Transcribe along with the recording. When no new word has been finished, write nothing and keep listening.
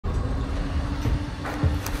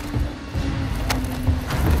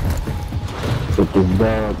This is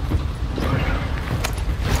bad.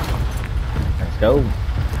 Let's go.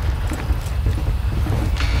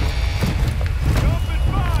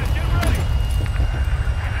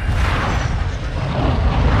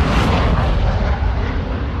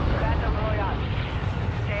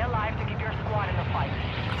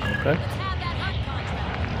 Okay.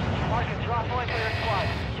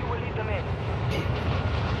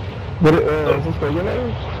 What, is this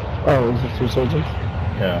regulators? Oh, is this two surgeons?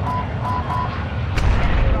 Yeah.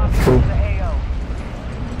 Cool.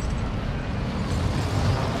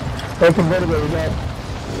 Hey, Convertible, you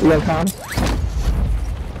got comms?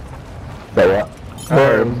 Say what?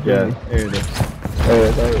 Yeah, here it is.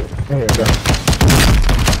 There you go.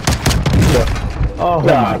 Oh my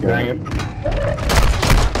god. Dang it.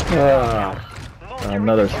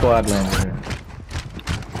 Another squad landing here.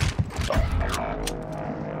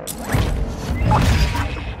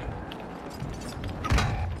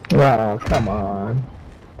 Wow, come on.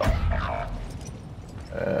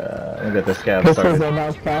 Let me get the scab Pistols started. are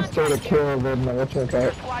now faster to kill than the what's it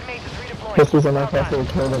called? Pistols are now faster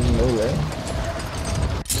to kill than the melee.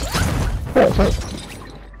 Oh, sorry.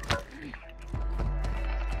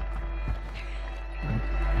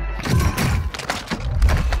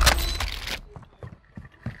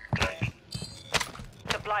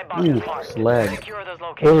 Ooh, slag.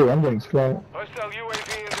 Hey, I'm getting slow. Hostile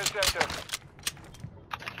UAV in the sector.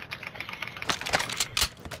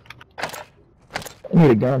 I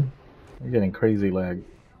need a gun. I'm getting crazy lag.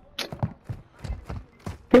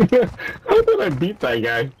 How did I beat that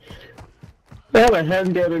guy? I had a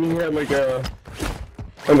handgun and he had like an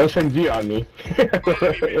SMG on me. I don't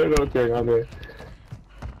know what's going on there.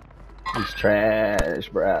 He's trash,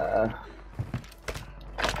 bruh.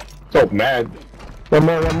 So mad. One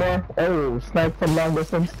more. Oh, snipe from long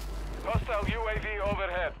distance. Hostile UAV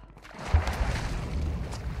overhead.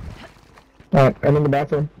 Alright, I'm in the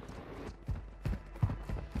bathroom.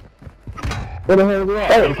 Where the hell is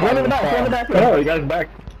that? Oh, one in the bathroom. Oh, you guys back.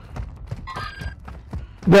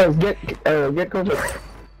 Guys, get cover.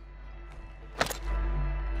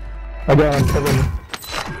 I got him covered.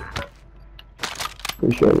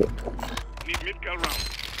 Appreciate it. Need mid-cal round.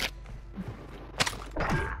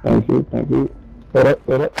 Thank you. Wait up.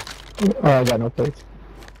 Oh, I got no plates.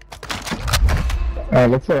 Alright,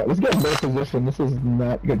 let's get in better position. This is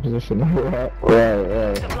not good position.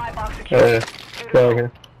 Right. Supply box secured. Go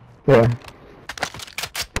here. Yeah.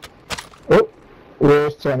 Oh,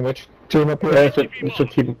 where's Sandwich? Team up here. It's a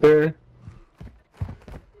team up there.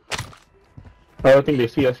 I don't think they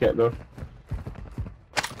see us yet though.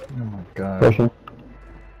 Oh my god. Pushing.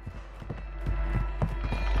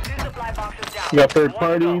 Two supply boxes down. You got third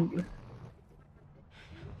party.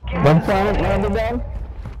 One silent, landed down.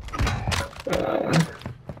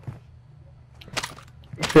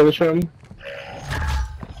 Finish him.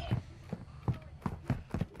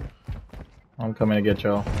 I'm coming to get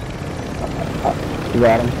y'all. You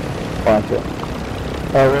got him. Watch it.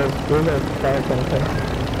 Oh, where's the fire thing?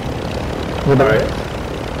 Alright.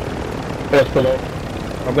 Yes, below.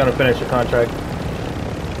 I'm gonna finish the contract.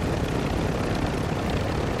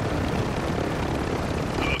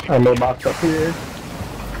 Ammo box up here.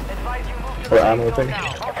 Advise you move to Or the ammo safe zone thing.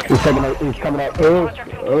 now. He's coming out. Oh,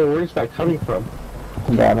 where's that coming from?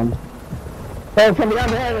 Got him. Oh, from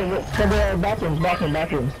behind from the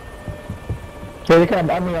bathrooms. Here they come,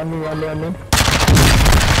 on me.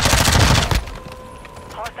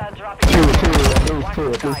 Hostile dropping. Two,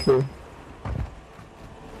 at least two.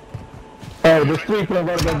 Oh, there's three from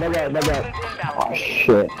the bug out. Oh,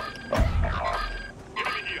 shit.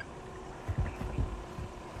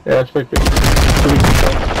 Yeah, it's like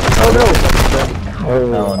Oh,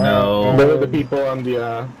 no. Those are the people on the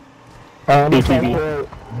I'm ATV.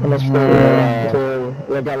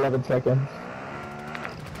 We got 11 seconds.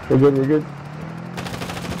 We're good.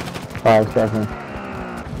 5 seconds.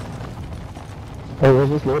 Oh, where's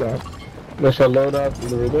this loadout? There's a loadout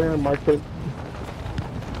over there, mark it.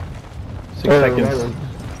 6 seconds.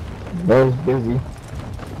 That was busy.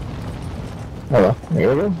 Hello. Here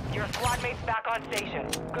we go. Your squad mates back on station.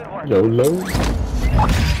 Good work. YOLO.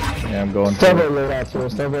 Yeah, I'm going Several to. loadouts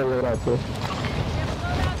here.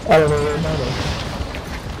 I don't know where mine is.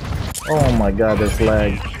 Oh my god, there's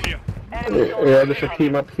lag. Yeah, there's a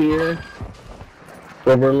team up here.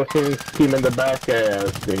 Overlooking team in the back. Yeah,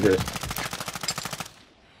 it's dangerous.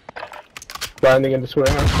 Landing in this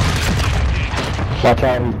warehouse. Watch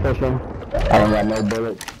out, he's pushing. I don't got no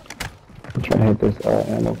bullets. I'm trying to hit this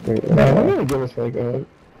ammo crate. Man, I'm gonna give us like a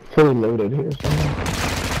fully loaded here somewhere.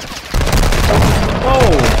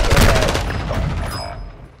 Oh!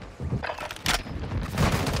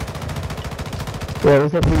 Yeah,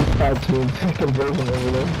 there's at least 5 teams conversion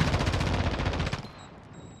over there.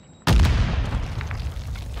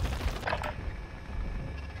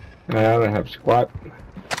 I don't have squat.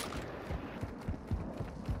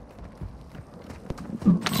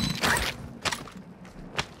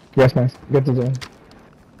 Yes, nice. Get to zone.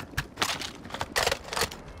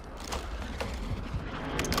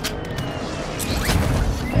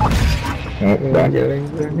 Oh, not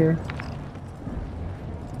getting in here.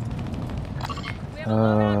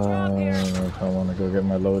 If I want to go get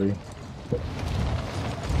my loadie.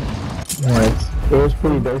 Nice. It was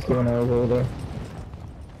pretty dicey when I was over there.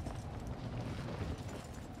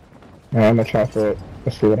 Alright, I'm gonna try for it.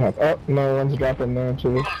 Let's see what happens. Oh, no one's dropping there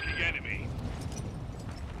too.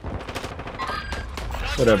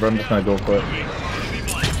 Whatever, I'm just gonna go for it.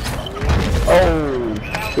 Oh,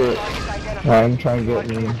 shit. Alright, I'm trying to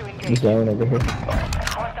get in the zone over here.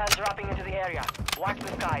 Hostiles dropping into the area. Watch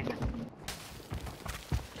the skies.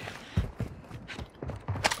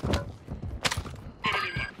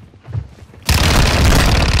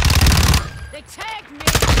 They tagged me!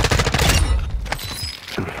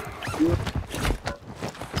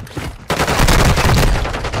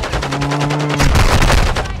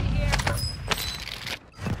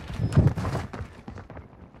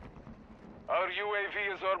 Our UAV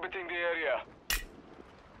is orbiting the area.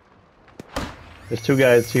 There's 2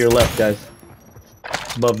 guys to your left, guys.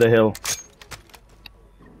 Above the hill.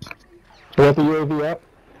 We got the UAV up.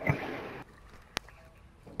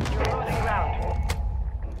 You're losing ground.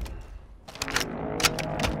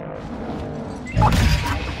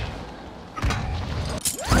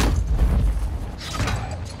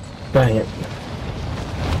 Dang it.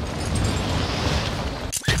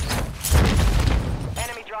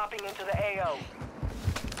 Enemy dropping into the AO.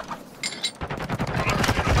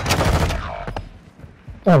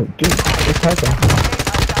 Oh, dude, it's happening.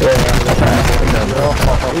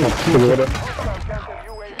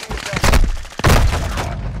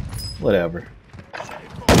 Whatever.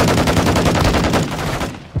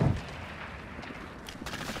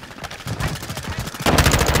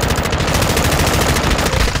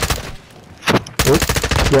 Oops.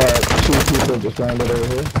 Yeah, 2 people just landed over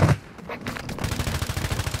here.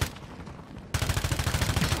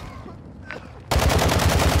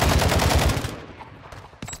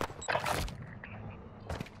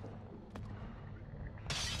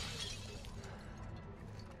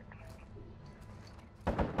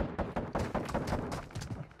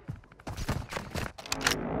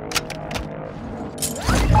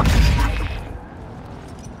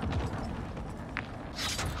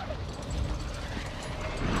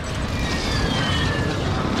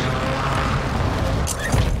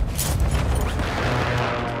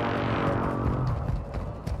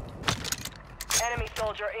 Enemy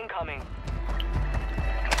soldier incoming.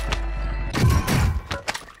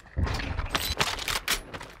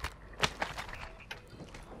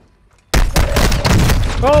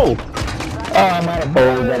 Oh! Oh, I'm out of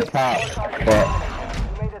bowl that top. But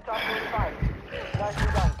You made the top 25. Nicely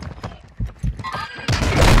done.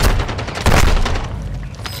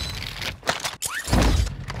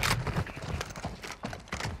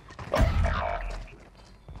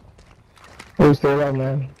 who's still alive,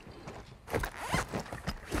 man?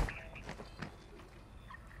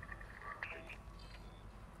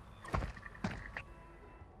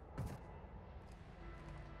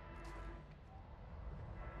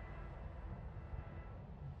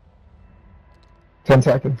 Ten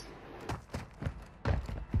seconds.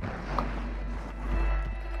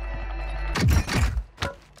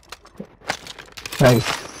 Nice.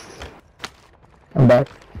 I'm back.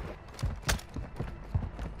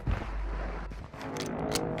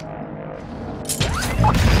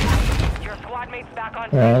 Your squad mates back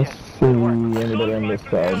on I station. see anybody on this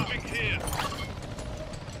side.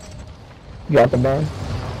 You got the bomb?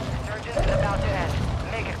 Surgeon is about to end.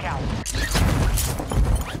 Make it count.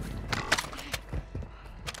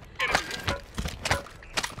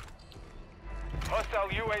 Hostile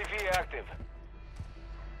UAV active.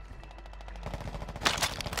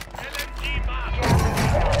 LMG mark.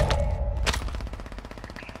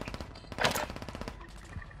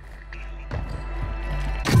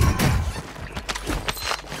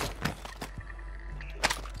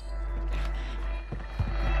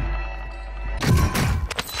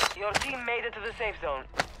 Your team made it to the safe zone.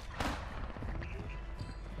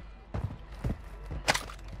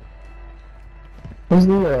 Who's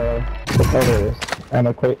the other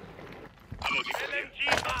ammo crate? LMG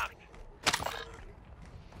marked.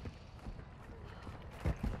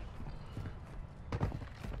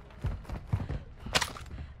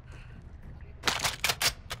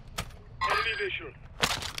 Enemy visual.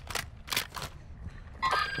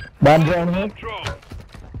 Bomb drone here.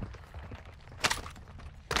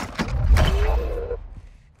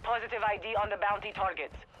 Positive ID on the bounty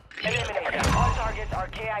targets. Eliminate them. All targets are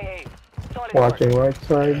KIA. Solid Watching right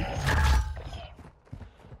side.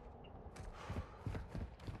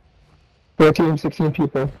 14, 16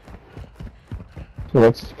 people. So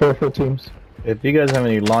that's 4 teams. If you guys have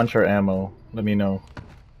any launcher ammo, let me know.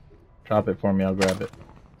 Drop it for me, I'll grab it.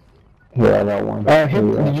 Yeah, I got one. Did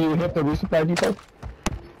you hit the resupply depot?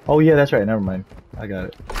 Oh yeah, that's right, never mind. I got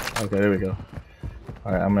it. Okay, there we go.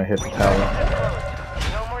 Alright, I'm gonna hit the tower.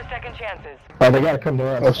 No more second chances. Oh, they gotta come to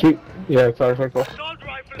us. Oh, sweet. Yeah, it's our circle.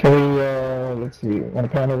 Can we, let's see, wanna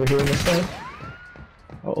pan over here on this side?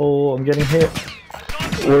 Oh, I'm getting hit.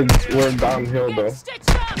 We're downhill though. Stitched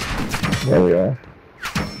up. There we are.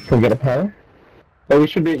 Can we get a power? Oh, we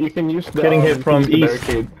should be. You can use the. Getting hit from the east.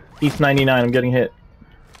 barricade. East 99, I'm getting hit.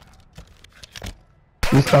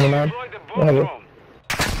 East 29? Deploy the bomb drone.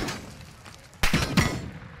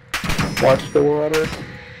 Watch the water.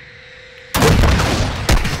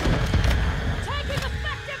 Taking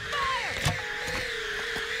effective fire.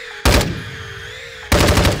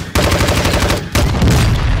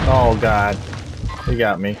 Oh god. He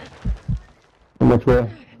got me. Which way?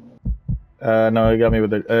 No, he got me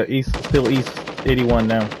with the east, still east 81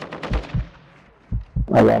 now.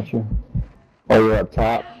 I got you. Oh, you're up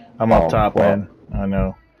top? I'm up top, man. I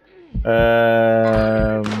know.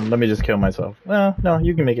 Let me just kill myself. Well, no,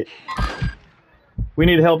 you can make it. We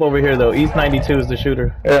need help over here though. East 92 is the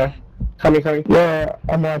shooter. Yeah. Coming. Yeah,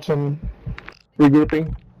 I'm watching.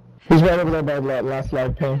 Regrouping. He's right over there by that last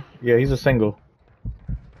live pane. Yeah, he's a single.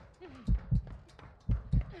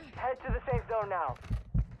 Head to the safe zone now.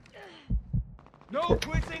 No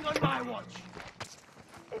quitting on my watch.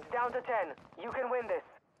 It's down to 10. You can win this.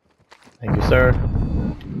 Thank you, sir.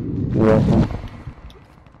 You're welcome.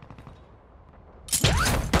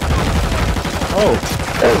 Oh.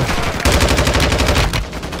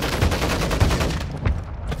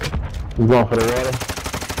 He's going for the water.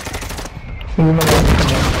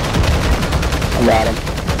 I got him.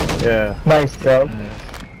 Yeah. Nice job.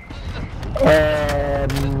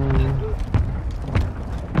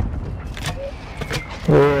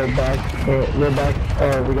 We're back.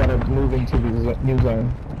 We gotta move into the new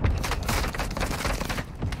zone.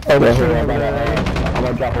 Oh, that's right. I'm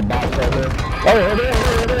gonna drop a box right here. Oh,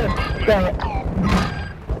 over there. Dang it.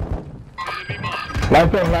 Light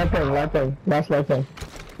thing. Last light thing.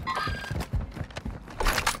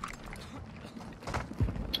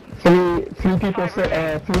 Three people, three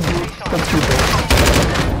groups, 6 people.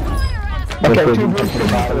 Okay, 2 groups,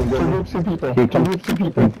 2 people. 2 groups, 2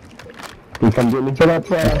 people. You come get me to that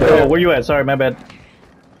Oh, where you at? Sorry, my bad.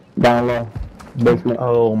 down low. Basement.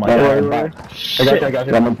 Oh my God. god. I got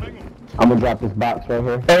you. I'm gonna drop this box right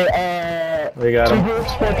here. Hey, We got 2 him.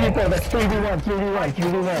 groups, 4 people. That's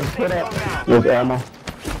 3v1. Put up. There's ammo.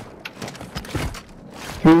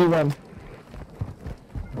 3v1.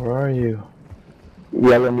 Where are you?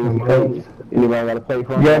 Yeah, let me plates. Anybody got a plate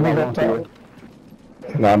for me? Yeah, we got top.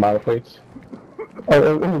 Nah, I'm out of plates.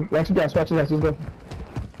 Watch your gas, Let's go.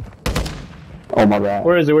 Oh my god.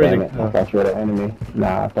 Where is he? Damn it. I thought you were the enemy.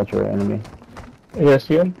 Nah, I thought you were the enemy. You guys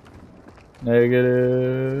see him?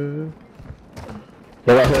 Negative.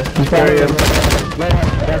 They're right here. He's There he is.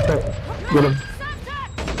 That's it. Get him.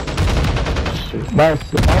 Nice.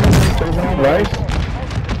 Nice.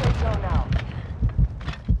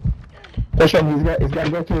 Push him. He's got to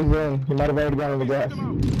go to his zone. He might have already gone on the gas.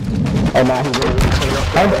 Oh, nah, he's already.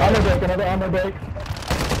 Another armor break.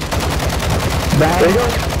 There you go.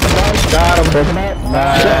 Got him.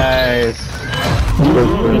 Nice.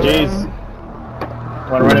 GG's.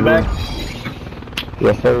 Wanna run it back?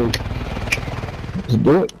 Yes, sir. Let's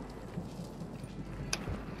do it.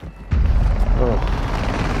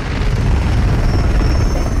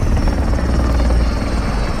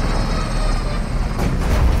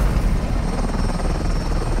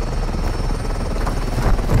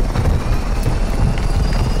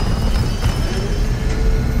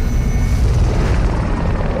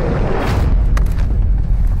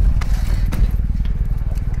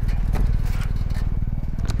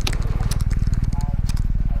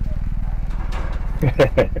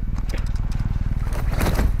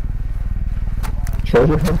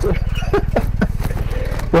 Treasure hunter?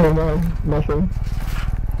 Oh no, nothing.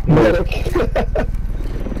 Medic.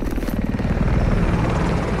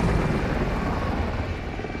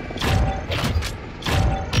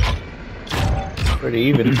 Pretty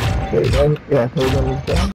even. There you go. Yeah, there you go.